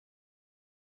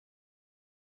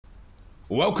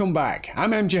Welcome back,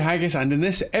 I'm MJ Haggis, and in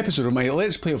this episode of my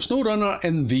Let's Play of Snowrunner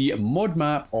in the mod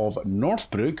map of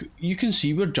Northbrook, you can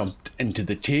see we're jumped into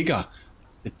the Taiga.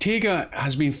 The Taiga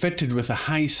has been fitted with a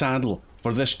high saddle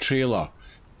for this trailer.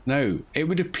 Now, it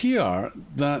would appear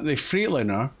that the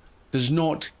Freightliner does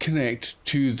not connect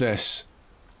to this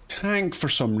tank for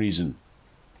some reason.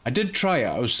 I did try it.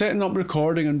 I was setting up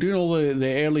recording and doing all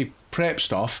the early prep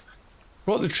stuff.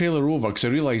 Brought the trailer over because I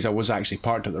realised I was actually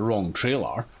parked at the wrong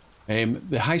trailer.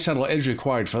 The high saddle is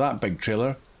required for that big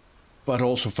trailer, but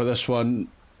also for this one,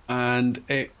 and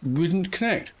it wouldn't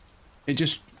connect.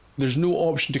 There's no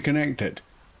option to connect it.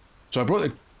 So I brought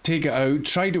the Taiga out,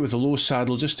 tried it with a low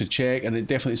saddle just to check, and it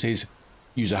definitely says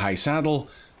use a high saddle.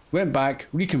 Went back,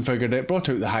 reconfigured it, brought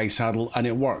out the high saddle, and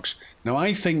it works. Now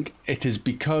I think it is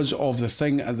because of the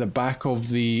thing at the back of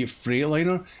the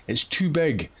Freightliner. It's too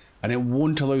big and it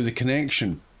won't allow the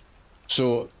connection.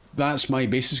 So that's my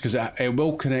basis, because it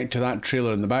will connect to that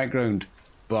trailer in the background.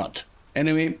 But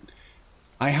anyway,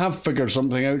 I have figured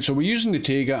something out. So we're using the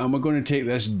Taiga and we're going to take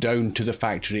this down to the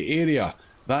factory area.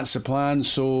 That's the plan.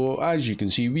 So as you can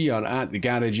see, we are at the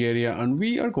garage area and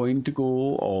we are going to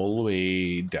go all the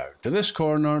way down to this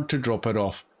corner to drop it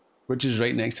off, which is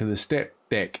right next to the step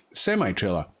deck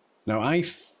semi-trailer. Now I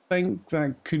think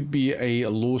that could be a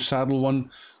low saddle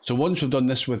one. So once we've done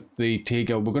this with the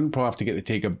Taiga, we're going to probably have to get the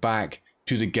Taiga back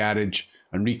to the garage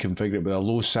and reconfigure it with a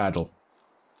low saddle.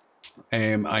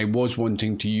 I was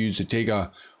wanting to use the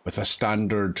Taiga with a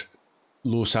standard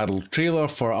low saddle trailer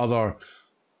for other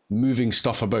moving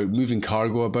stuff about, moving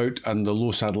cargo about, and the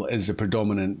low saddle is the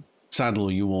predominant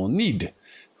saddle you will need.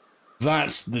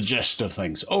 That's the gist of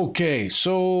things. Okay,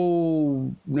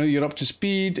 so now you're up to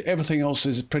speed. Everything else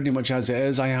is pretty much as it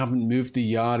is. I haven't moved the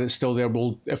yard, it's still there.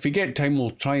 If we get time, we'll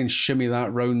try and shimmy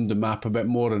that round the map a bit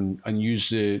more and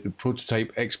use the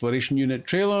prototype exploration unit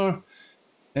trailer.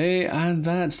 And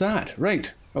that's that.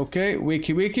 Right, okay,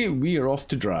 wakey wakey, we are off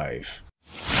to drive.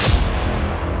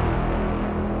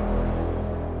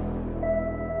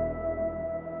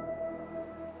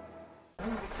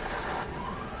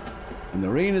 And the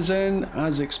rain is in,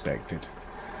 as expected.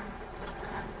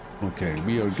 Okay,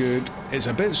 we are good. It's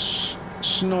a bit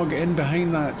snug in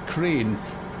behind that crane,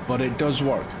 but it does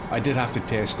work. I did have to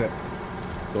test it,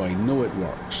 though I know it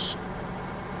works.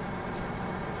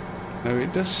 Now,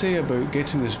 it does say about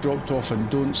getting this dropped off and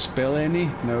don't spill any.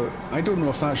 Now, I don't know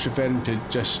if that's referring to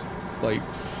just, like,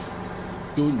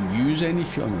 don't use any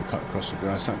fuel. I'm going to cut across the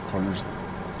grass. That corner's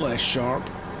less sharp.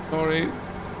 Sorry.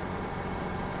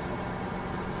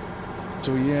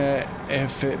 So yeah,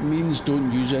 if it means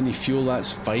don't use any fuel,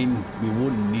 that's fine. We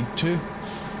won't need to.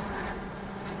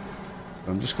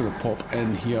 I'm just going to pop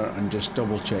in here and just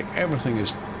double check everything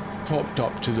is topped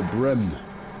up to the brim.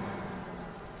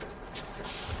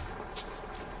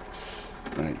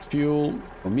 Right, fuel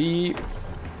for me.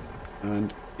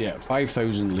 And yeah,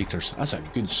 5,000 litres. That's a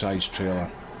good sized trailer.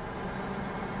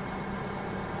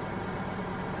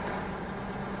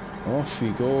 Off we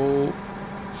go.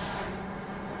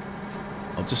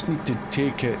 I'll just need to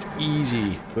take it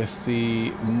easy with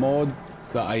the mod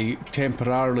that I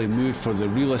temporarily moved for the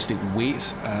realistic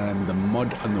weights and the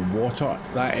mud and the water.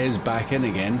 That is back in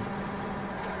again.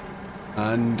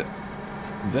 And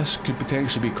this could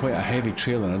potentially be quite a heavy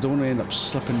trailer. I don't want to end up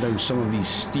slipping down some of these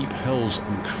steep hills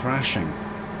and crashing,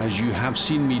 as you have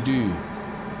seen me do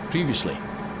previously.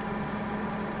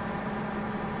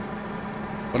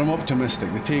 But I'm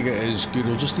optimistic. The Taiga is good.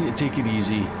 We'll just need to take it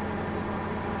easy.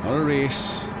 Not a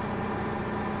race.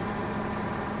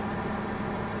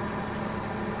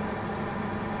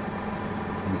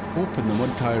 I'm hoping the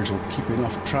mud tyres will keep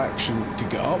enough traction to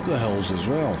get up the hills as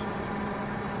well.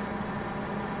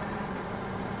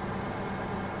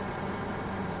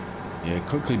 Yeah,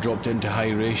 quickly dropped into high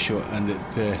ratio and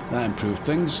that improved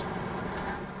things.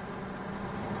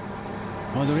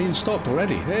 Oh, the rain stopped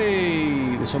already.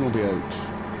 Hey, the sun will be out.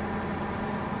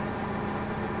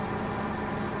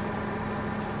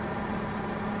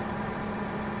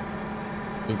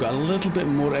 We've got a little bit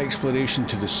more exploration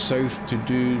to the south to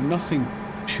do, nothing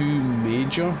too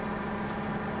major,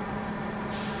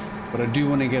 but I do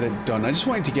want to get it done. I just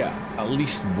wanted to get at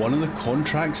least one of the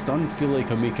contracts done. I feel like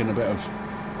I'm making a bit of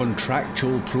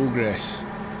contractual progress,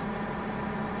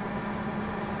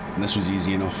 and this was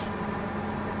easy enough.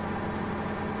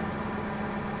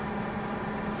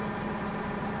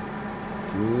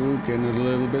 Ooh, getting a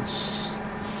little bit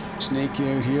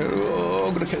snaky out here. Oh,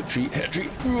 I'm gonna hit a tree, hit a tree.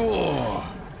 Oh.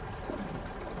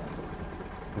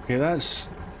 Okay,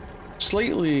 that's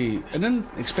slightly... I didn't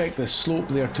expect the slope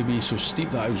there to be so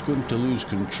steep that I was going to lose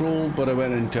control, but I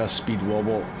went into a speed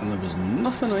wobble and there was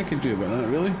nothing I could do about that,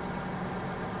 really.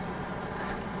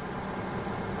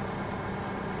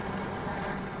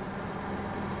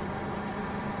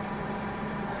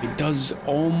 it does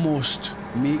almost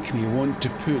make me want to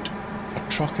put a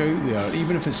truck out there,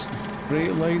 even if it's the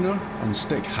Freightliner, and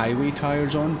stick highway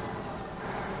tyres on.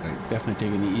 Right, definitely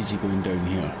taking it easy going down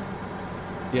here.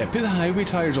 Yeah, put the highway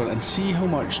tyres on and see how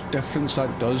much difference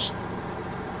that does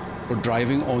for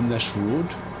driving on this road.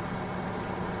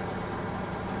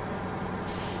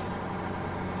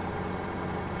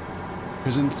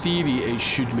 Because in theory it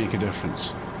should make a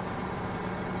difference.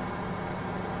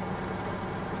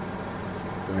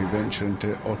 Can I venture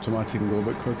into automatic and go a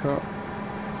bit quicker?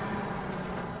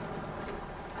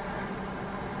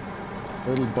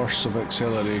 Little bursts of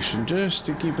acceleration just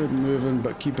to keep it moving,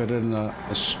 but keep it in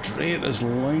as straight as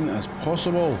line as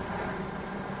possible.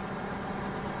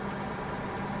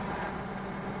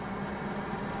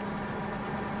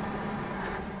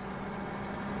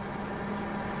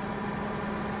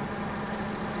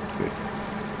 Good.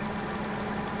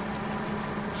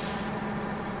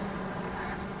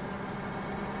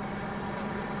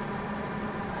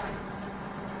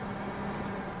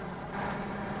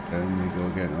 Down we go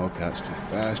again. Okay, that's too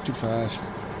fast, too fast.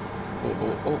 Oh,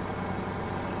 oh, oh.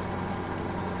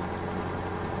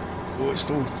 Oh, it's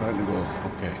still trying to go.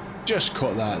 Okay, just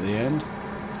caught that at the end.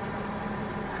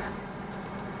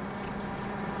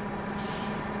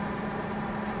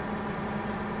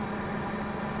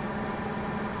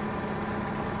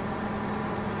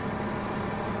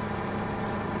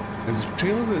 Now the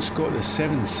trailer that's got the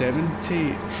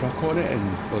 770 truck on it,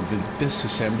 or the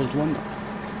disassembled one,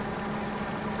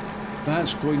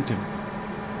 that's going to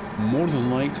more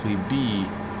than likely be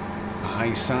a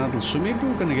high saddle, so maybe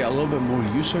we're going to get a little bit more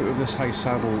use out of this high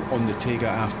saddle on the Tega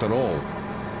after all.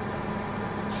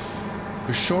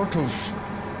 But short of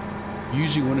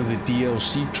using one of the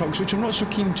DLC trucks, which I'm not so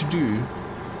keen to do,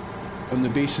 on the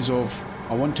basis of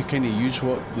I want to kind of use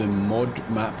what the mod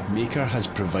map maker has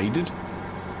provided,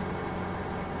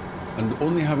 and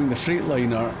only having the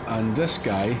Freightliner and this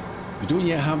guy. We don't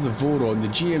yet have the Voron. The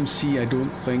GMC I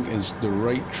don't think is the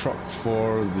right truck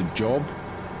for the job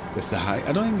with the high.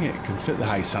 I don't think it can fit the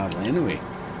high saddle anyway.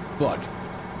 But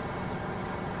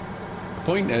the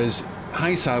point is,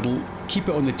 high saddle, keep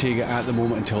it on the Tega at the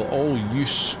moment until all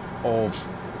use of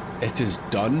it is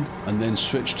done, and then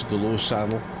switch to the low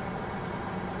saddle.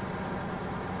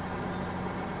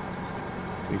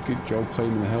 A good job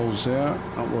climbing the hills there.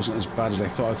 That wasn't as bad as I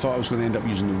thought. I thought I was going to end up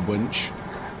using the winch.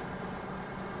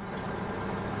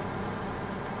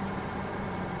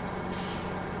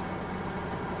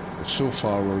 So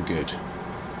far we're good.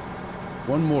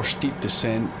 One more steep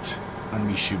descent and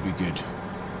we should be good.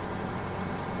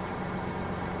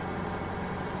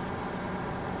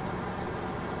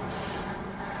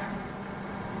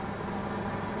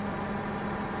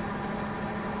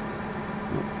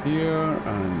 Up here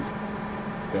and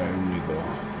down we go.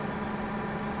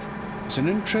 It's an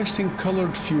interesting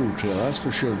coloured fuel trail, that's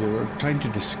for sure. They were trying to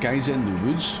disguise it in the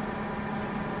woods,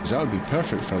 because that would be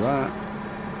perfect for that.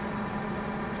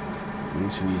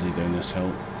 Nice and easy down this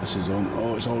hill. This is on.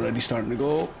 Oh, it's already starting to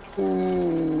go.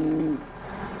 Oh,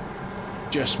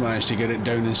 just managed to get it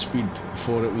down in speed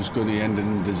before it was going to end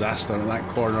in disaster in that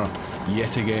corner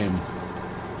yet again.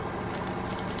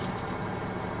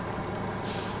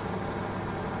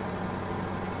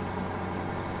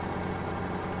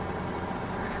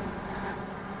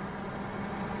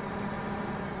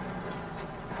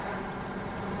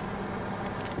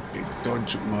 Okay,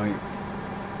 dodge my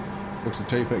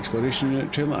prototype exploration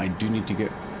unit trailer. I do need to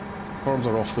get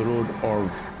further off the road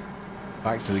or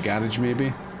back to the garage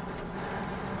maybe.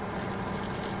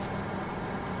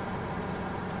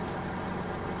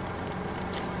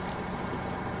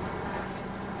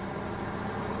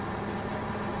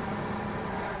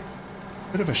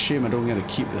 Bit of a shame I don't get to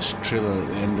keep this trailer at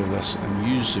the end of this and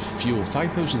use the fuel.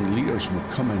 5,000 litres will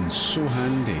come in so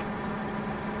handy.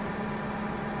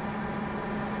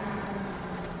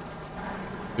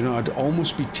 You know, I'd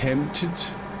almost be tempted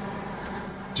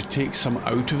to take some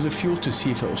out of the fuel to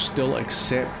see if it will still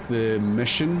accept the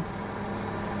mission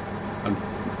and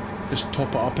just top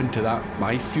it up into that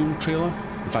my fuel trailer.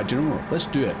 In fact, you know what? Let's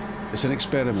do it. It's an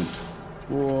experiment.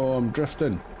 Whoa, I'm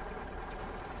drifting.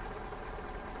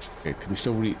 Okay, can we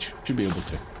still reach? Should be able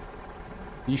to.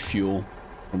 Refuel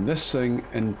from this thing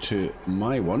into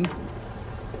my one.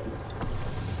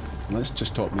 Let's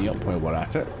just top me up while we're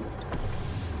at it.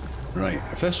 Right,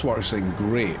 if this works then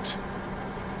great.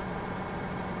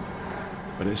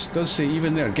 But it does say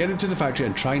even there, get it to the factory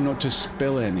and try not to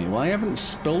spill any. Well, I haven't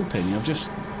spilled any, I've just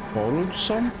borrowed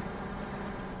some.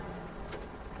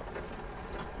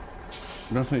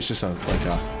 I don't think it's just like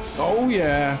a, oh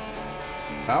yeah,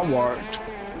 that worked.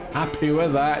 Happy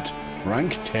with that.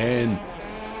 Rank 10.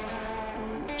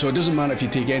 So it doesn't matter if you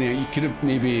take any. You could have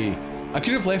maybe... I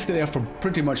could have left it there for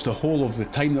pretty much the whole of the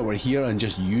time that we're here and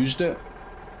just used it.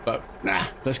 But nah,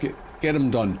 let's get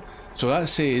them done. So that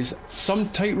says some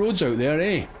tight roads out there,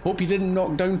 eh? Hope you didn't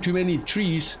knock down too many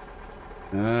trees.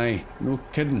 Aye, no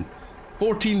kidding.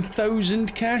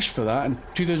 14,000 cash for that and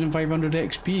 2,500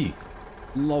 XP.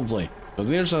 Lovely. So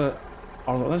there's a...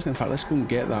 Or in fact, let's go and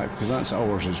get that because that's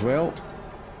ours as well.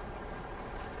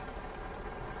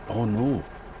 Oh no.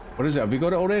 What is it? Have we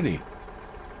got it already?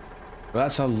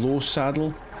 That's a low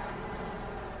saddle.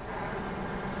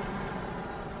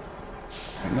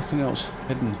 Right, nothing else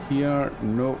hidden here.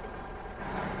 Nope.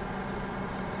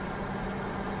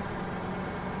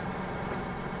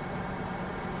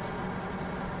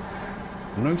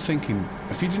 I'm now thinking,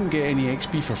 if we didn't get any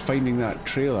XP for finding that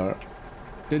trailer,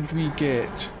 did we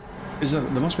get... there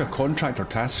must be a contract or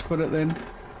task for it then?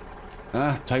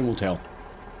 Ah, time will tell.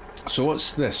 So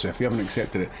what's this, if we haven't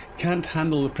accepted it? Can't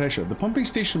handle the pressure. The pumping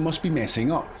station must be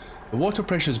messing up. The water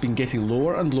pressure has been getting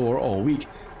lower and lower all week.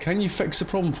 Can you fix the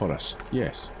problem for us?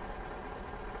 Yes.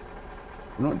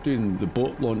 We're not doing the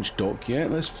boat launch dock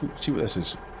yet. Let's see what this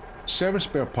is. Service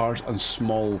spare parts and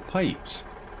small pipes.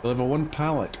 Deliver 1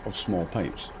 pallet of small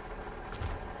pipes.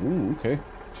 Ooh, okay.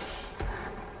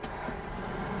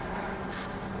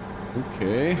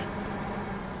 Okay.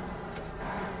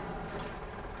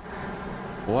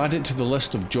 We'll add it to the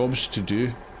list of jobs to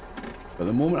do. But at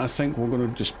the moment I think we're going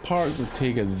to just park the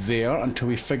Tega there until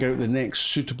we figure out the next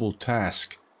suitable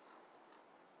task.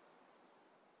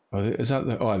 Oh, is that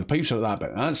the... Oh, the pipes are at that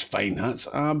bit. That's fine. That's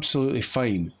absolutely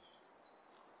fine.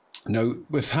 Now,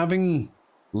 with having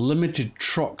limited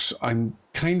trucks, I'm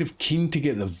kind of keen to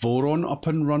get the Voron up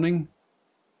and running.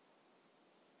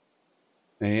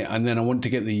 And then I want to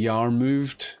get the Yar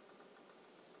moved.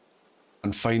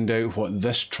 And find out what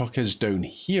this truck is down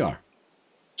here.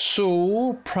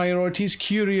 So, priorities,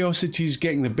 curiosity's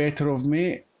getting the better of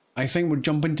me. I think we'll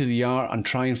jump into the Yar and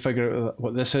try and figure out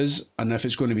what this is and if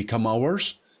it's going to become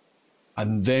ours.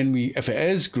 And then if it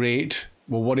is, great.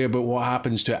 We'll worry about what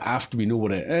happens to it after we know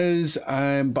what it is.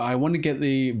 But I want to get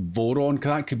the Voron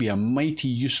because that could be a mighty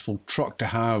useful truck to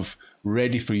have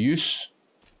ready for use.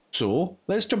 So,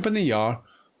 let's jump in the Yar.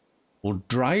 We'll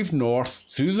drive north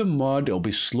through the mud. It'll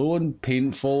be slow and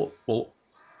painful. We'll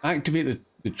activate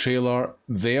the trailer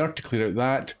there to clear out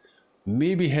that.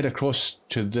 Maybe head across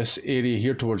to this area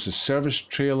here towards the service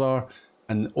trailer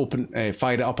and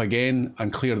fire it up again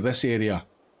and clear this area.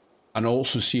 And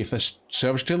also see if this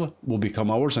service trailer will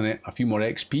become ours and a few more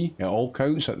XP. It all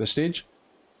counts at this stage.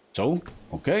 So,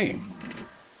 okay.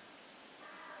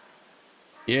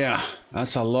 Yeah,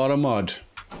 that's a lot of mud.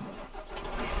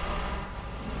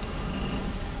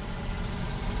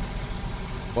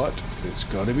 But it's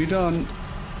got to be done.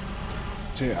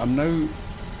 So I'm now...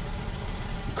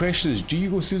 The question is, do you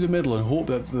go through the middle and hope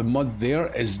that the mud there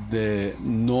is the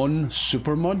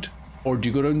non-super mud? Or do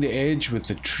you go around the edge with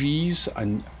the trees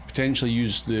and potentially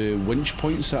use the winch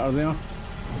points that are there?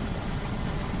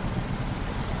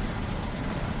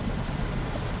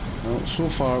 Well, so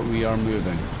far we are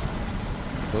moving.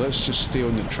 So let's just stay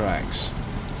on the tracks.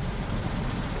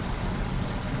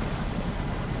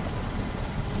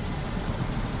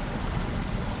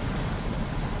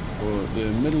 Well, the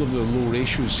middle of the low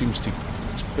ratio seems to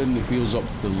spin the wheels up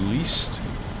the least,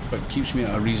 but keeps me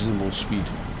at a reasonable speed.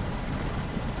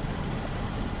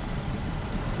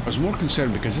 I was more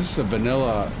concerned because this is a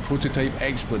vanilla prototype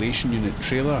exploration unit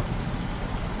trailer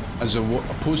as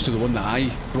opposed to the one that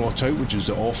I brought out, which is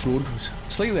the off-road,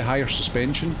 slightly higher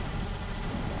suspension.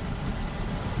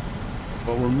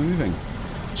 But we're moving.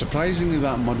 Surprisingly,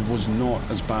 that mud was not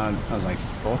as bad as I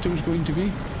thought it was going to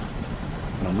be.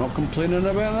 And I'm not complaining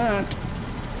about that.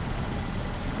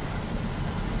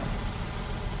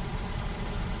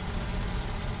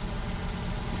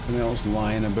 Nothing else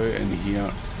lying about in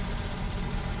here.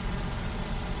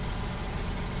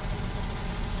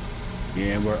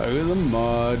 Yeah, we're out of the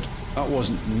mud. That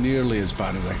wasn't nearly as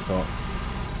bad as I thought.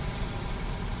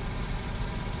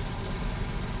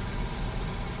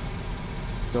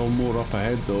 Still more up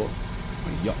ahead though.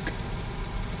 Oh, yuck.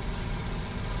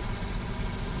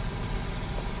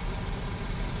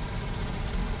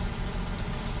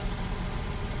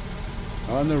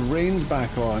 Oh, and the rain's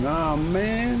back on. Ah,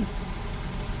 man.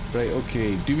 Right,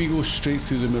 okay. Do we go straight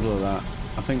through the middle of that?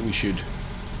 I think we should.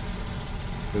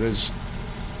 There is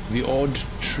the odd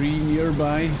tree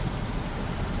nearby.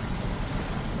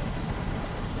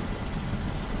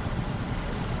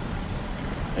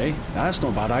 Hey, that's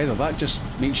not bad either. That just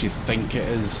makes you think it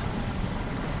is.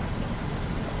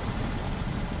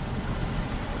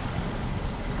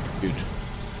 Good.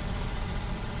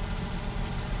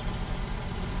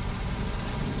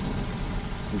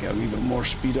 get a wee bit more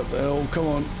speed up the hill. Come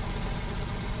on.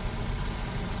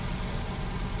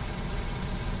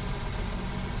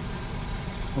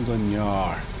 Hold on,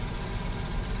 yar.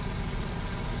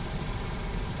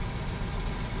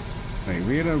 Right,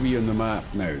 where are we on the map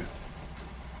now?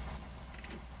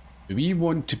 Do we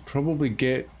want to probably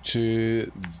get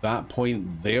to that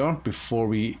point there before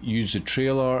we use the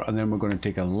trailer, and then we're going to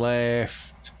take a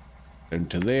left down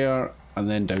to there and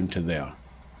then down to there?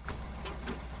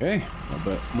 Okay, a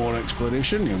bit more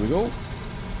exploration. Here we go.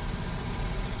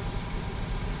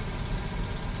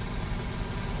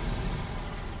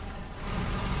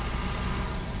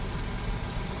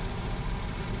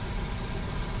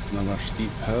 Another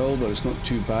steep hill, but it's not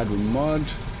too bad with mud.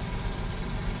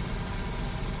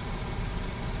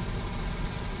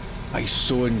 I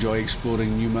so enjoy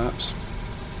exploring new maps.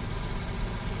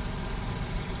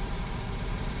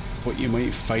 What you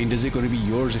might find, is it going to be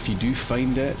yours if you do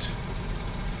find it?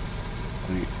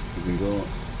 Right, here we go.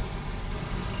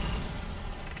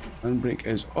 Handbrake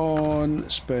is on,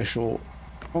 special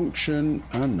function,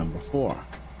 and number 4.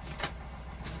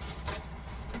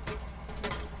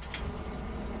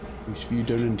 Nice view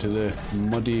down into the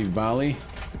muddy valley.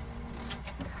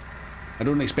 I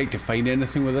don't expect to find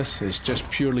anything with this, it's just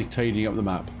purely tidying up the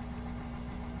map.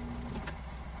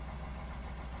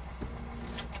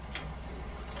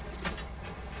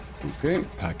 Okay,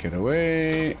 pack it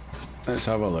away. Let's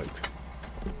have a look.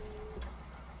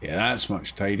 Yeah, that's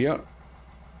much tidier.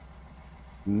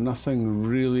 Nothing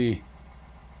really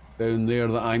down there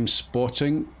that I'm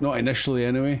spotting. Not initially,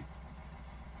 anyway.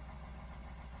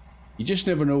 You just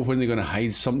never know when they're going to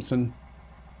hide something.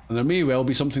 And there may well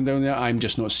be something down there, I'm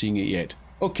just not seeing it yet.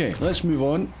 Okay, let's move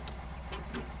on.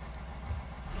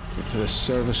 Get to this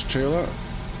service trailer.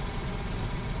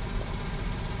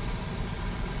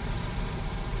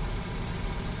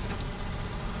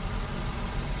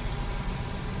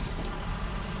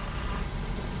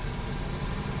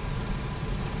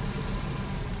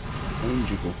 Down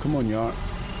you go, come on yard.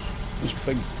 Those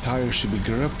big tyres should be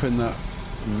gripping that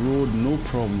road, no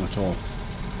problem at all.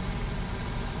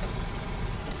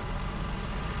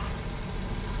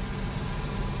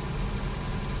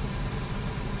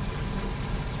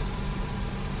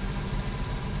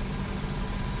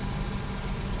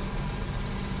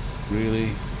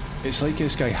 Really? It's like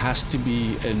this guy has to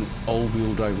be in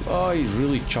all-wheel drive. Oh, he's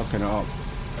really chucking it up.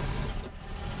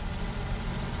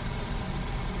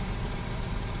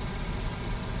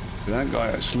 That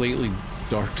got slightly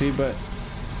dirty, but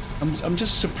I'm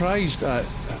just surprised at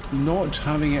not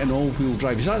having it in all-wheel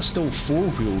drive. Is that still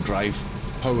 4-wheel drive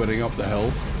powering up the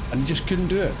hill? And he just couldn't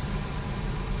do it.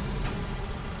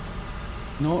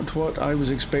 Not what I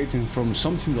was expecting from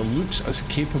something that looks as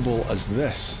capable as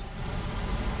this.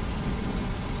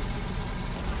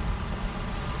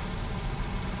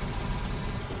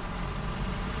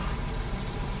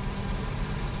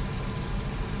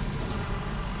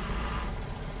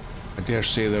 I dare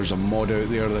say there's a mod out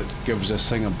there that gives this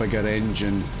thing a bigger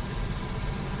engine,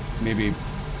 maybe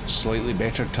slightly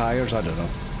better tyres, I don't know.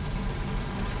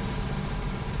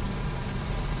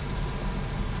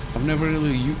 I've never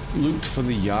really looked for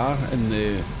the YAR in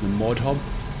the mod hub.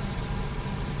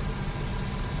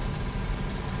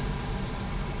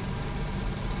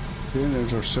 Okay,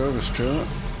 there's our service trailer.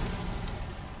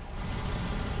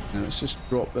 Now let's just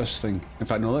drop this thing. In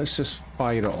fact, no, let's just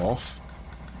fire it off.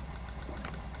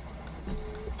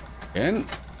 In.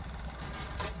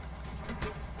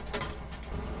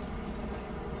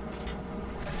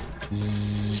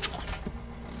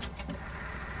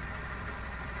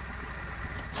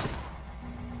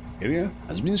 Area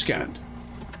has been scanned.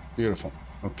 Beautiful.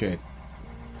 Okay.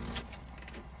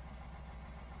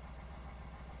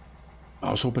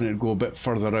 I was hoping it'd go a bit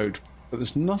further out, but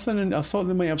there's nothing in. I thought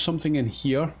they might have something in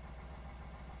here,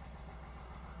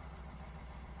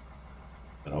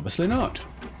 but obviously not.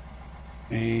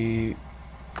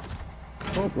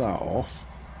 Pop that off.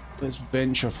 Let's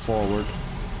venture forward.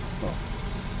 Well,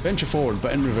 venture forward,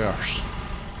 but in reverse.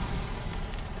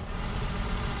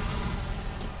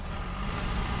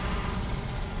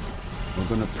 We're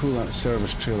going to pull that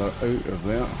service trailer out of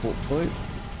there, hopefully.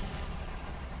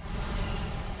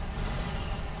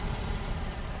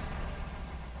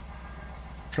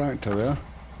 Tractor there.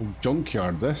 We'll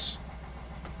junkyard this.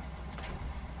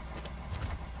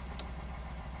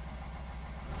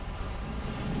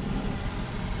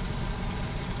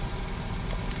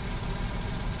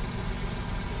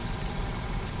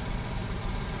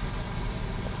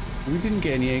 We didn't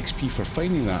get any XP for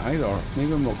finding that either.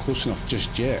 Maybe I'm not close enough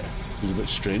just yet. It's a bit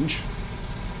strange.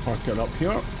 Park it up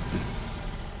here.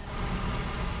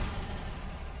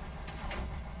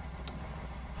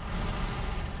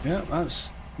 Yeah,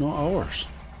 that's not ours.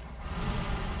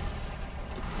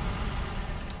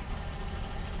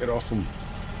 Get off him.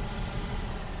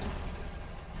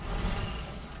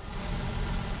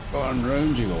 On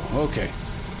round you go. Okay.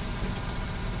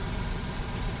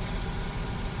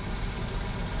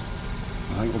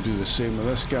 I think we'll do the same with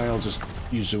this guy. I'll just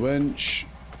use the winch.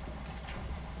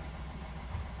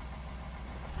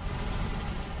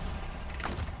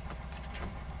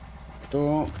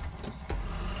 So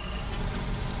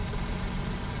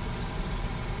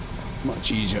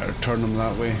much easier to turn them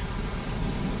that way.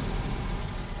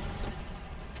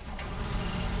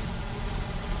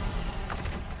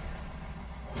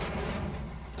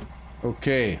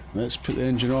 Okay, let's put the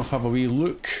engine off, have a wee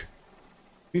look.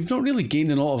 We've not really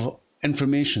gained a lot of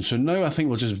information, so now I think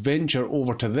we'll just venture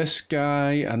over to this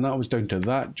guy, and that was down to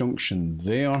that junction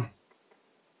there.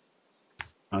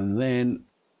 And then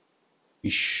we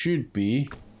should be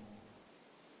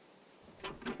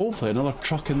hopefully another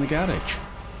truck in the garage.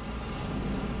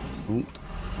 Oh,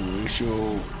 ratio.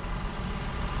 We'll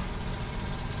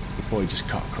probably just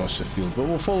cut across the field, but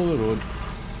we'll follow the road.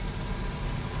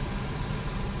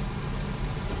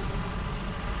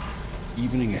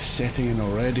 Evening is setting in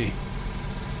already.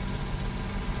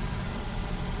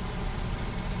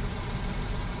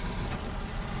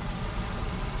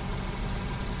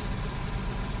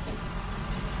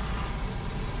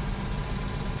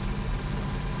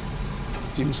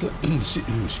 Seems like,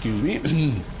 excuse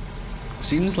me,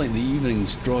 seems like the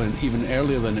evening's drawing even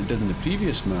earlier than it did in the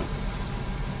previous map.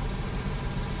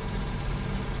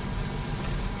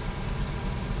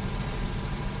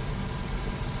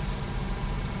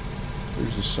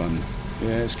 There's the sun.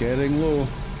 Yeah, it's getting low.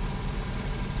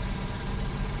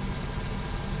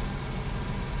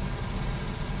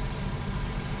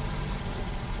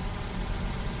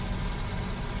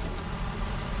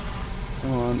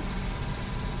 Come on.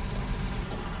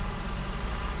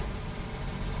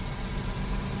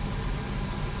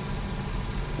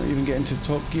 Not even getting to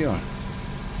top gear.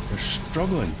 They're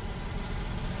struggling.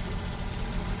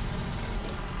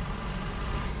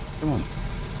 Come on.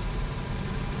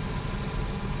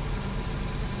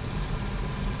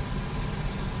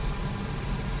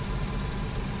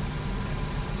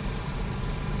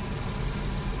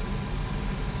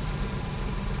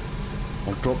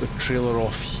 I'll drop the trailer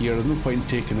off here. There's no point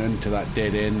taking it into that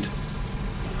dead end.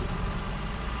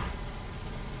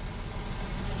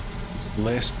 It's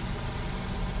less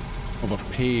of a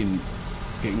pain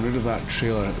getting rid of that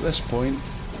trailer at this point.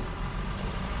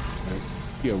 Right,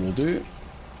 here will do.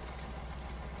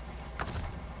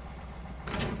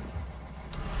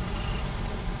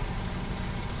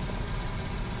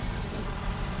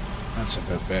 That's a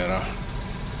bit better.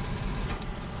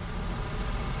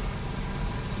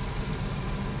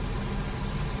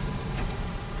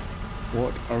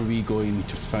 What are we going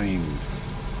to find?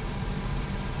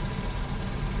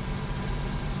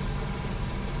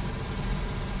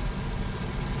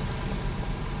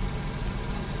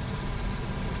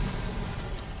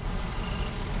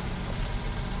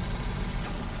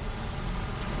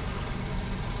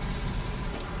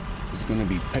 It's going to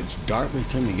be pitch dark by the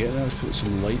time we get there. Let's put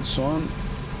some lights on.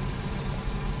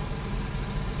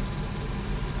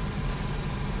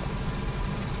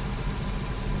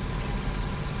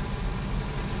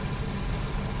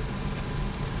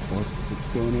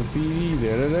 Gonna be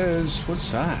there. It is.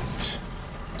 What's that?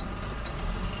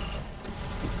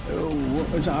 Oh, what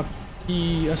is that?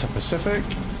 That's a Pacific.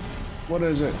 What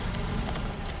is it?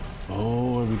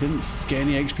 Oh, we didn't get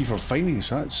any XP for finding,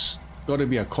 so that's got to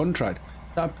be a contract.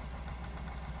 Is that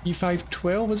a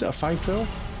P512? Is it a 512?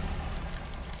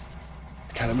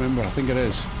 I can't remember. I think it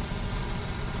is.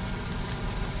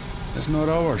 It's not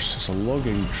ours. It's a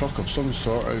logging truck of some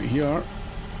sort out here.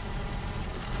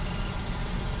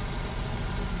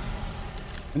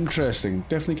 Interesting.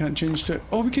 Definitely can't change to it.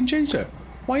 Oh, we can change to it.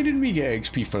 Why didn't we get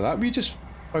XP for that? We just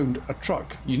found a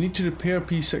truck. You need to repair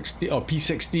P16 or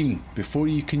P16 before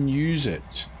you can use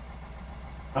it.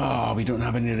 Ah, we don't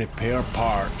have any repair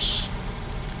parts.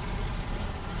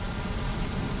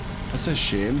 That's a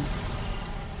shame.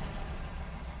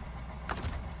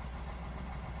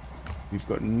 We've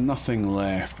got nothing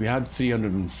left. We had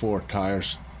 304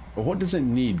 tires. But what does it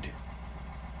need?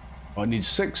 Oh, it needs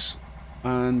 6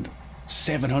 and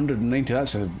 790.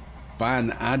 That's a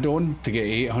van add-on to get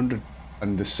 800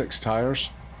 and the 6 tires.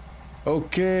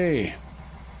 Okay,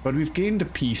 but we've gained a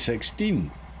P16.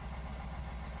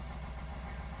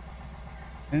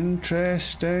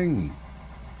 Interesting.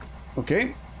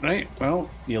 Okay, right, well,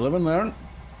 you live and learn.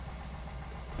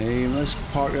 Let's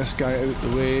park this guy out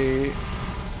the way.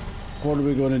 What are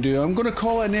we going to do? I'm going to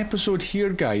call it an episode here,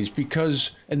 guys,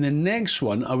 because in the next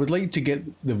one, I would like to get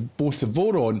both the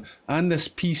Voron and this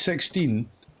P16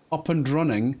 up and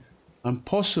running and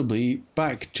possibly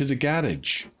back to the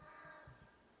garage.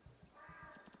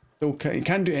 Okay,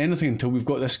 can't do anything until we've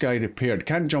got this guy repaired.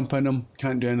 Can't jump in him,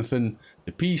 can't do anything.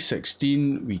 The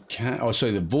P16 we can, oh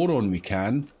sorry, the Voron we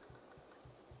can.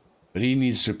 But he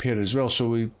needs repair as well, so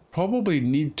we probably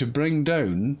need to bring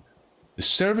down the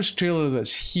service trailer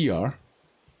that's here.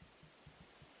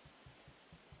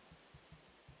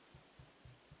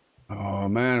 Oh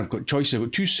man, I've got choices. I've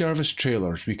got 2 service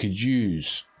trailers we could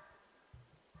use.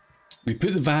 We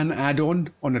put the van add-on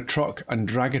on a truck and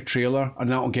drag a trailer,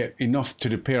 and that'll get enough to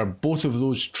repair both of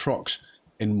those trucks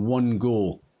in one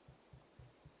go.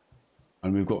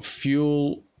 And we've got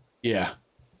fuel. Yeah.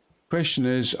 Question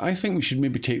is, I think we should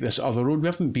maybe take this other road. We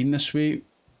haven't been this way.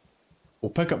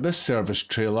 We'll pick up this service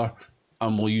trailer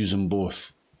and we'll use them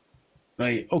both.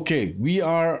 Right, okay, we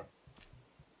are...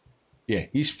 Yeah,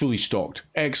 he's fully stocked.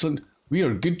 Excellent. We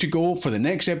are good to go for the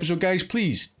next episode, guys.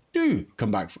 Please do come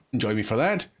back and join me for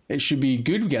that. It should be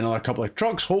good. We get another couple of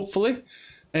trucks, hopefully.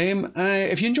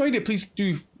 If you enjoyed it, please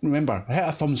do remember, hit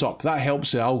a thumbs up. That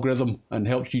helps the algorithm and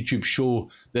helps YouTube show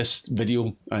this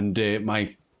video and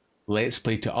my Let's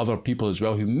Play to other people as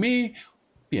well who may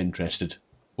be interested,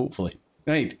 hopefully.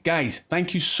 Right, guys,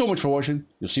 thank you so much for watching.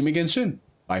 You'll see me again soon.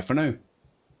 Bye for now.